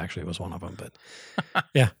Mathis actually was one of them, but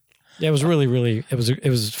yeah, it was really, really, it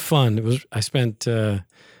was fun. I spent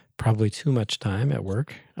probably too much time at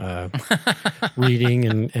work reading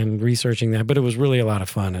and researching that, but it was really a lot of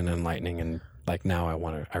fun and enlightening. And like now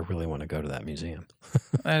I really want to go to that museum.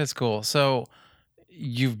 That is cool. So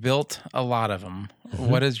you've built a lot of them. Mm-hmm.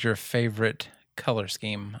 What is your favorite color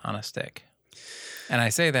scheme on a stick? And I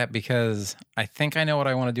say that because I think I know what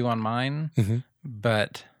I want to do on mine,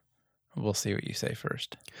 but we'll see what you say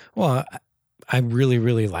first. Well, I really,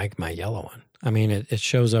 really like my yellow one. I mean, it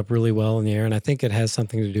shows up really well in the air, and I think it has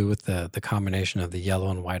something to do with the combination of the yellow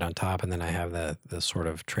and white on top, and then I have the sort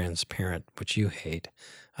of transparent, which you hate,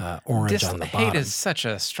 orange on the bottom. Hate is such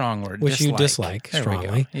a strong word. Which you dislike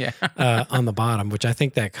strongly. Yeah. On the bottom, which I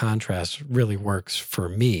think that contrast really works for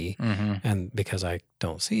me, and because I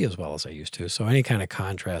don't see as well as I used to. So any kind of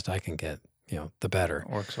contrast I can get, the better.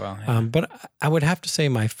 Works well. Yeah. But I would have to say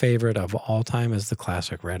my favorite of all time is the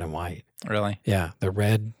classic red and white. Really? Yeah. The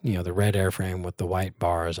red, the red airframe with the white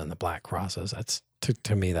bars and the black crosses. That's,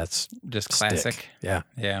 to me, that's just classic. Stick. Yeah.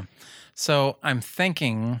 Yeah. So I'm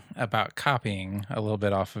thinking about copying a little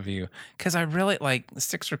bit off of you, because I really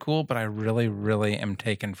sticks are cool, but I really, really am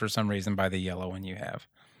taken for some reason by the yellow one you have.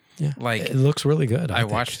 Yeah, it looks really good. I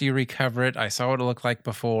watched you recover it. I saw what it looked like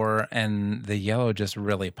before, and the yellow just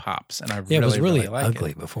really pops. And it was really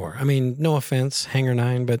ugly before. I mean, no offense, Hangar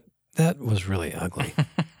 9, but that was really ugly.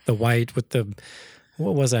 The white with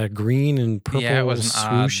what was that, green and purple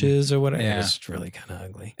swooshes or whatever. Yeah. It was really kind of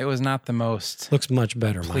ugly. It was not the most looks much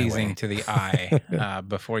better pleasing to the eye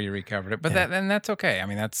before you recovered it, but that's okay. I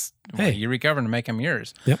mean, that's you recovered to make them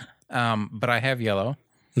yours. Yep. But I have yellow,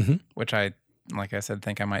 which I, like I said,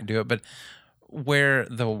 think I might do it. But where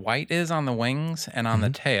the white is on the wings and on the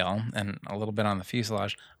tail and a little bit on the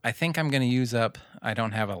fuselage, I think I'm going to use up, I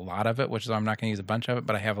don't have a lot of it, which is why I'm not going to use a bunch of it,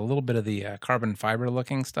 but I have a little bit of the carbon fiber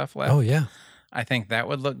looking stuff left. Oh, yeah. I think that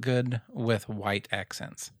would look good with white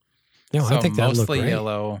accents. No, so I think that would look great. Mostly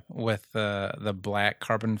yellow with the black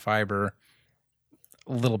carbon fiber,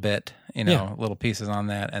 a little bit, little pieces on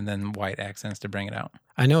that, and then white accents to bring it out.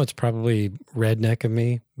 I know it's probably redneck of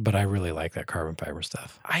me, but I really like that carbon fiber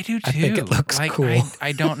stuff. I do too. I think it looks cool.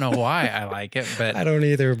 I don't know why I like it, but I don't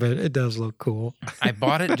either, but it does look cool. I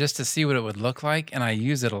bought it just to see what it would look like, and I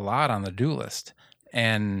use it a lot on the Duelist.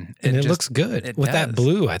 And it looks good. With that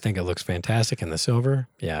blue, I think it looks fantastic. And the silver,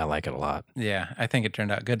 yeah, I like it a lot. Yeah, I think it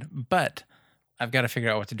turned out good. But I've got to figure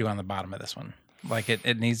out what to do on the bottom of this one. Like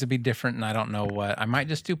it needs to be different, and I don't know what. I might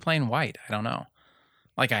just do plain white. I don't know.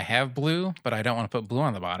 Like I have blue, but I don't want to put blue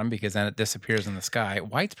on the bottom because then it disappears in the sky.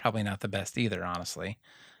 White's probably not the best either, honestly.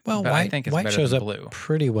 Well, but white, I think it's white better shows than up blue.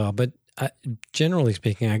 Pretty well, but generally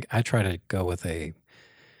speaking, I try to go with a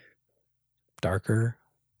darker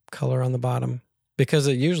color on the bottom. Because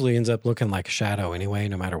it usually ends up looking like a shadow anyway,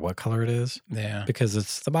 no matter what color it is. Yeah. Because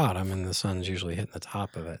it's the bottom and the sun's usually hitting the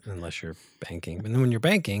top of it unless you're banking. And then when you're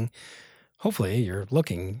banking, hopefully you're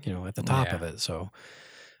looking, at the top of it. So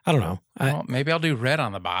I don't know. Well, maybe I'll do red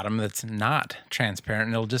on the bottom that's not transparent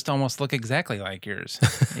and it'll just almost look exactly like yours.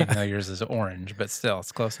 Even though yours is orange, but still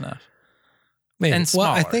it's close enough. Maybe. And smaller.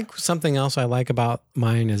 Well, I think something else I like about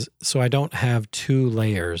mine is so I don't have two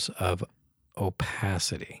layers of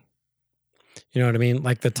opacity. You know what I mean?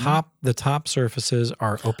 Like the top surfaces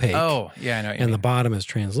are opaque. Oh, yeah, I know what you mean. And the bottom is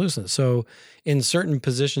translucent. So in certain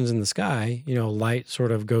positions in the sky, light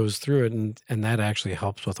sort of goes through it, and that actually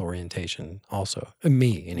helps with orientation also.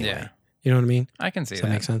 Me, anyway. Yeah. You know what I mean? I can see that. Does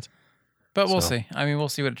that make sense? But we'll see. I mean, we'll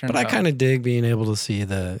see what it turns out. But I kind of dig being able to see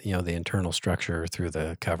the internal structure through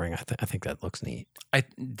the covering. I think that looks neat. I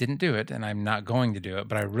didn't do it, and I'm not going to do it,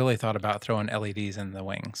 but I really thought about throwing LEDs in the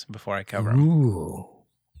wings before I cover them. Ooh.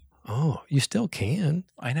 Oh, you still can.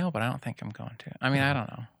 I know, but I don't think I'm going to. I mean, I don't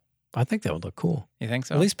know. I think that would look cool. You think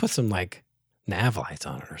so? At least put some like nav lights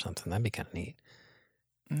on it or something. That'd be kind of neat.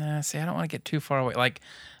 Nah, see, I don't want to get too far away. Like,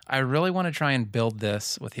 I really want to try and build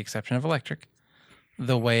this, with the exception of electric,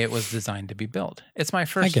 the way it was designed to be built. It's my I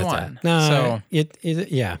first get one. that. No, So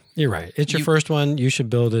yeah, you're right. It's your first one. You should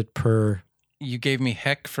build it per. you gave me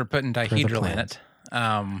heck for putting dihedral in plans. it.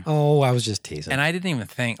 Oh, I was just teasing. And I didn't even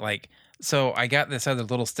think, like, so I got this other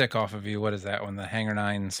little stick off of you. What is that one? The Hanger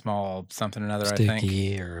 9 small something or another, I think.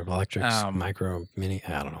 Sticky or electric micro mini.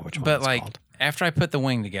 I don't know which one But it's like, called. after I put the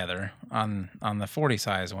wing together on the 40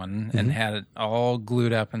 size one and had it all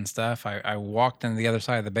glued up and stuff, I walked into the other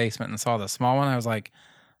side of the basement and saw the small one. I was like,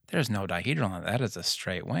 there's no dihedral on it. That is a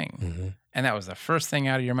straight wing. And that was the first thing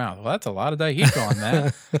out of your mouth. Well, that's a lot of dihedral on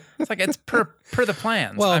that. It's like, it's per the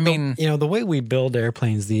plans. Well, I mean, the way we build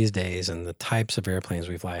airplanes these days and the types of airplanes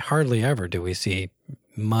we fly, hardly ever do we see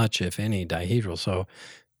much, if any, dihedral. So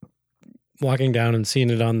walking down and seeing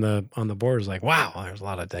it on the board is like, wow, there's a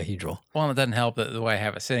lot of dihedral. well, it doesn't help that the way I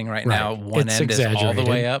have it sitting right Right. now, one It's end is all the exaggerated.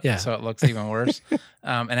 way up, Yeah. so it looks even worse.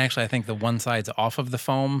 And actually, I think the one side's off of the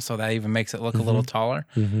foam, so that even makes it look a little taller.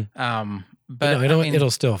 But No, I mean,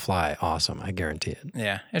 it'll still fly awesome. I guarantee it.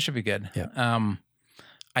 yeah, it should be good. Yeah.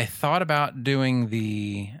 I thought about doing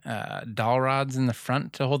the dowel rods in the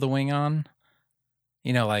front to hold the wing on.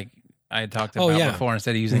 You know, like I had talked about before,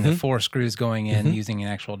 instead of using the 4 screws going in, using an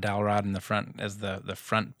actual dowel rod in the front as the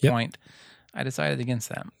front point. I decided against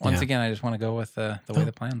that. Once again, I just want to go with the way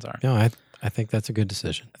the plans are. No, I think that's a good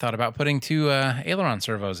decision. I thought about putting 2 aileron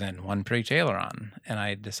servos in, one per each aileron, and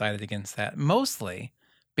I decided against that, mostly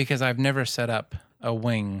because I've never set up a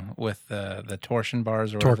wing with the torsion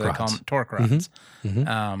bars or whatever they call them, torque rods.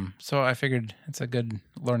 So I figured it's a good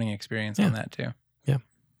learning experience on that too. Yeah.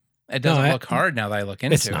 It doesn't look hard now that I look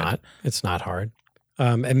into It's not. It's not hard.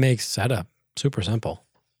 It makes setup super simple.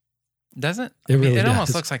 Does it? It really it almost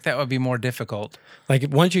does. looks like that would be more difficult. Like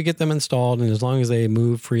once you get them installed, and as long as they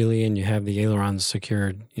move freely, and you have the ailerons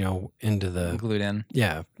secured, into the Glued in.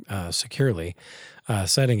 securely,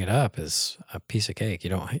 setting it up is a piece of cake.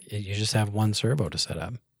 You just have one servo to set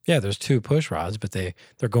up. Yeah, there's 2 push rods, but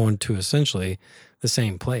they're going to essentially the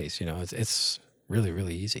same place. It's really,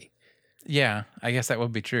 really easy. Yeah, I guess that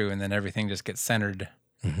would be true, and then everything just gets centered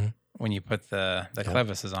when you put the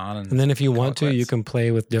clevises on. And then if you want to, you can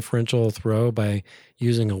play with differential throw by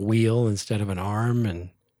using a wheel instead of an arm, and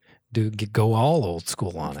go all old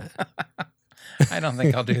school on it. I don't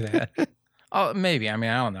think I'll do that. Oh, maybe. I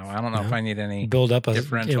mean, I don't know. I don't know if I need any build up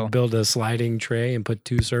differential. build a sliding tray and put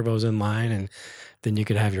 2 servos in line, and then you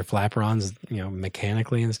could have your flaperons,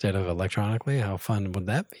 mechanically instead of electronically. How fun would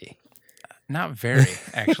that be? Not very,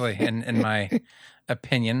 actually, in my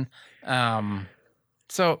opinion.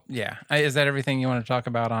 So yeah, is that everything you want to talk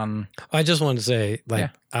about on? I just wanted to say,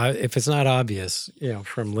 if it's not obvious,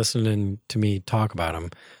 from listening to me talk about them,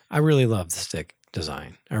 I really love the stick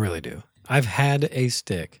design. I really do. I've had a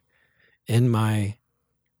stick in my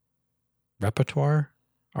repertoire,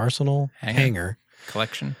 arsenal, hangar,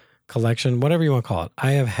 collection, whatever you want to call it.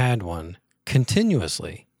 I have had one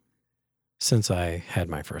continuously since I had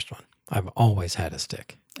my first one. I've always had a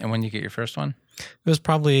stick. And when you get your first one? It was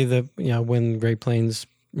probably when Great Plains,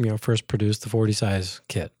 first produced the 40 size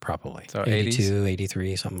kit, probably. So 82,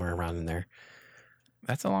 83, somewhere around in there.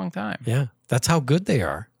 That's a long time. Yeah. That's how good they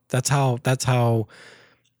are. That's how,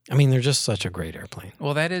 I mean, they're just such a great airplane.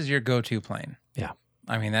 Well, that is your go-to plane. Yeah.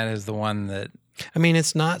 I mean, that is the one that... I mean,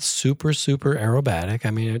 it's not super, super aerobatic.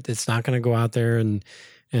 I mean, it's not going to go out there and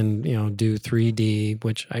do 3D,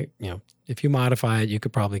 which if you modify it, you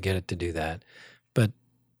could probably get it to do that. But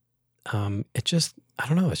it just, I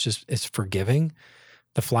don't know. It's forgiving.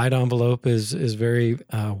 The flight envelope is very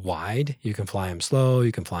wide. You can fly them slow.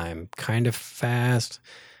 You can fly them kind of fast.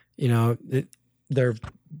 They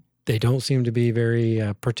don't seem to be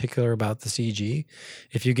very particular about the CG.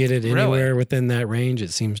 If you get it anywhere within that range,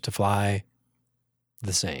 it seems to fly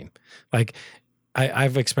the same. Like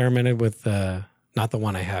I've experimented with not the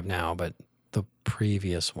one I have now, but the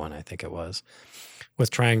previous one, I think it was,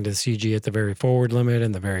 with trying to CG at the very forward limit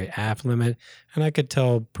and the very aft limit. And I could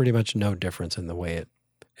tell pretty much no difference in the way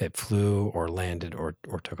it flew or landed or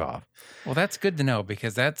took off. Well, that's good to know,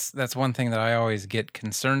 because that's one thing that I always get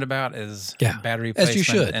concerned about is battery as you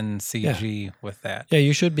placement should. and CG with that. Yeah,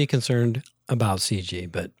 you should be concerned about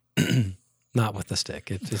CG, but not with the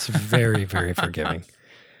stick. It's very, very forgiving.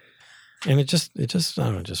 And it just, I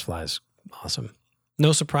don't know, it just flies awesome.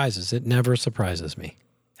 No surprises. It never surprises me.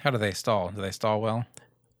 How do they stall? Do they stall well?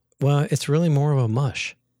 Well, it's really more of a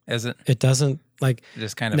mush. Is it? It doesn't Like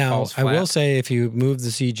just kind of now, falls I flat. will say if you move the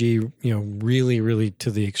CG, really, really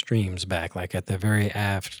to the extremes back, like at the very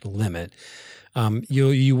aft limit,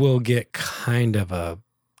 you will get kind of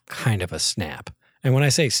a snap. And when I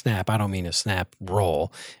say snap, I don't mean a snap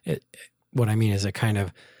roll. What I mean is it kind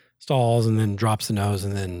of stalls and then drops the nose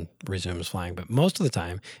and then resumes flying. But most of the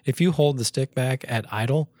time, if you hold the stick back at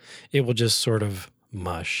idle, it will just sort of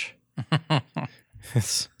mush.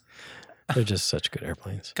 They're just such good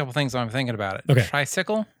airplanes. A couple things I'm thinking about it. Okay.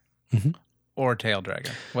 Tricycle Mhm. or tail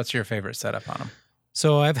dragger? What's your favorite setup on them?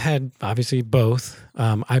 So I've had obviously both.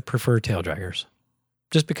 I prefer tail draggers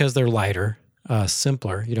just because they're lighter,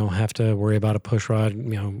 simpler. You don't have to worry about a push rod,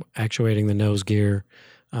 actuating the nose gear.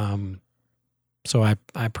 So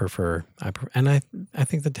I prefer, and I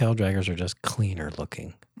think the tail draggers are just cleaner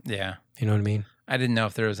looking. Yeah. You know what I mean? I didn't know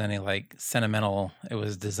if there was any like sentimental. It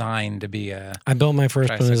was designed to be a. I built my first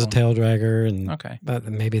one as a Tricycle. tail dragger, and Okay. but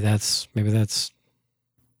maybe that's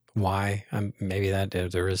why. Maybe that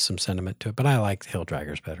there is some sentiment to it, but I like tail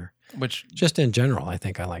draggers better. Which, Just in general, I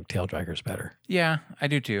think I like tail draggers better. yeah, I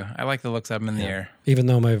do too. I like the looks of them in the Yeah. air. Even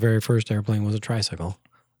though my very first airplane was a tricycle,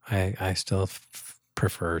 I still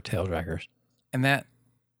prefer tail draggers And that,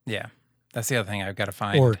 yeah, that's the other thing I've got to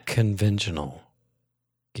find. or conventional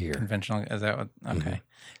gear. Conventional, is that what? Okay. Mhm.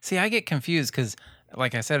 See, I get confused because,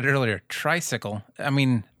 like I said earlier, tricycle, I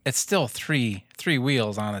mean, it's still three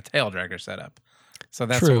wheels on a tail dragger setup. So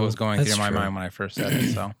that's True. what was going That's through my true. mind when I first said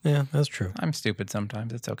it. So Yeah, that's true. I'm stupid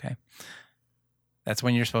sometimes. It's okay. That's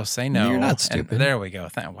when you're supposed to say no. You're not And stupid. there we go.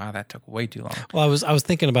 Wow, that took way too long. Well, I was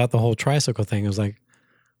thinking about the whole tricycle thing. I was like,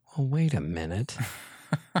 well, wait a minute.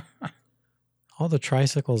 All the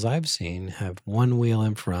tricycles I've seen have one wheel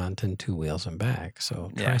in front and two wheels in back.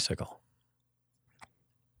 So Yeah. tricycle.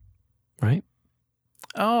 Right?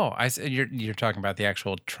 Oh, you're talking about the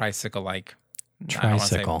actual tricycle, like I don't want to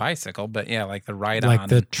say Tricycle. bicycle, but yeah, like the ride Like on.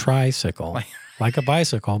 the tricycle. Like- Like a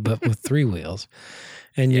bicycle, but with three wheels.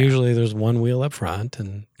 And Yeah. usually there's one wheel up front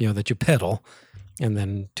and that you pedal, and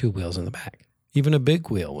then two wheels in the back. Even a big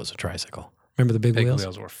wheel was a tricycle. Remember the big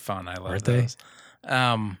wheels? were fun. I love Weren't they? those.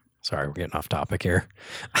 Sorry, we're getting off topic here.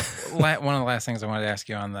 One of the last things I wanted to ask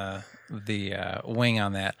you on the wing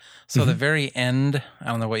on that. So the Mhm. very end, I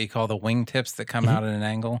don't know what you call the wing tips that come Mhm. out at an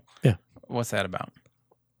angle. Yeah. What's that about?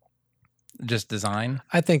 Just design?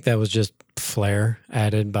 I think that was just flair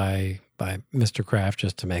added by Mr. Kraft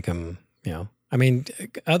just to make them, I mean,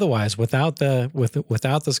 otherwise without the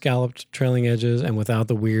scalloped trailing edges and without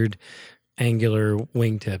the weird angular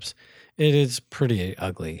wingtips, it is pretty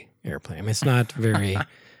ugly airplane. I mean, it's not very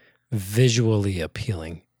visually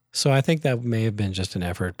appealing. So I think that may have been just an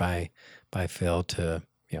effort by Phil to,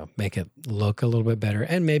 make it look a little bit better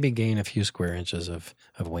and maybe gain a few square inches of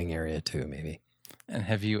wing area too, maybe. And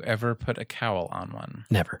have you ever put a cowl on one?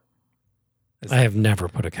 Never. Is I have never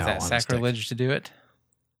put a Is cowl that on a stick. sacrilege to do it?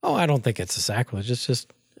 Oh, I don't think it's a sacrilege. It's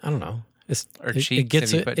just I don't know. It's Or it cheeks?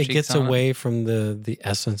 gets Have you put it cheeks gets on it? away from the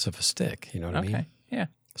essence of a stick. You know what I mean? Okay. Yeah.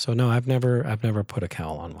 So no, I've never put a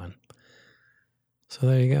cowl on one. So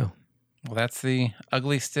there you go. Well, that's the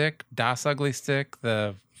ugly stick, Das Ugly Stick,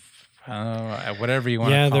 the whatever you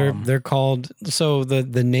want Yeah, to call them. they're called. So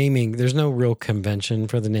the naming, there's no real convention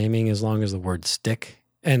for the naming as long as the word stick,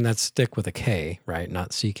 and that's stick with a K, right? Not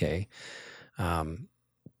CK.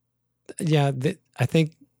 Yeah, I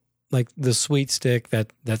think like the sweet stick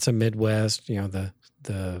that's a Midwest. The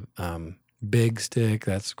big stick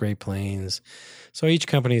that's Great Plains. So each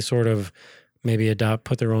company sort of maybe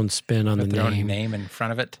put their own spin on Put the their name. own name in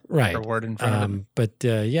front of it, Right. or word in front of it. But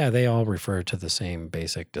yeah, they all refer to the same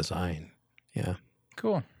basic design. Yeah.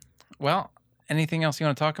 Cool. Well, anything else you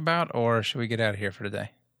want to talk about, or should we get out of here for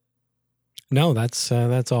today? No, that's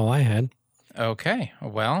all I had. Okay.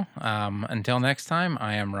 Well, until next time,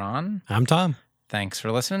 I am Ron. I'm Tom. Thanks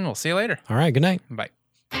for listening. We'll see you later. All right. Good night. Bye.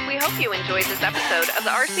 We hope you enjoyed this episode of the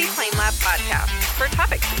RC Plane Lab podcast. For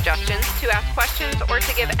topic suggestions, to ask questions, or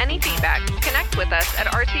to give any feedback, connect with us at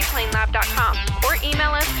rcplanelab.com or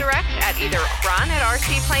email us direct at either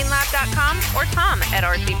ron@rcplanelab.com or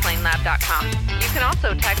tom@rcplanelab.com. You can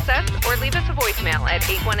also text us or leave us a voicemail at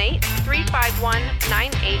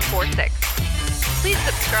 818-351-9846. Please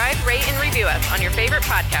subscribe, rate, and review us on your favorite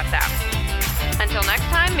podcast app. Until next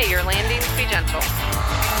time, may your landings be gentle.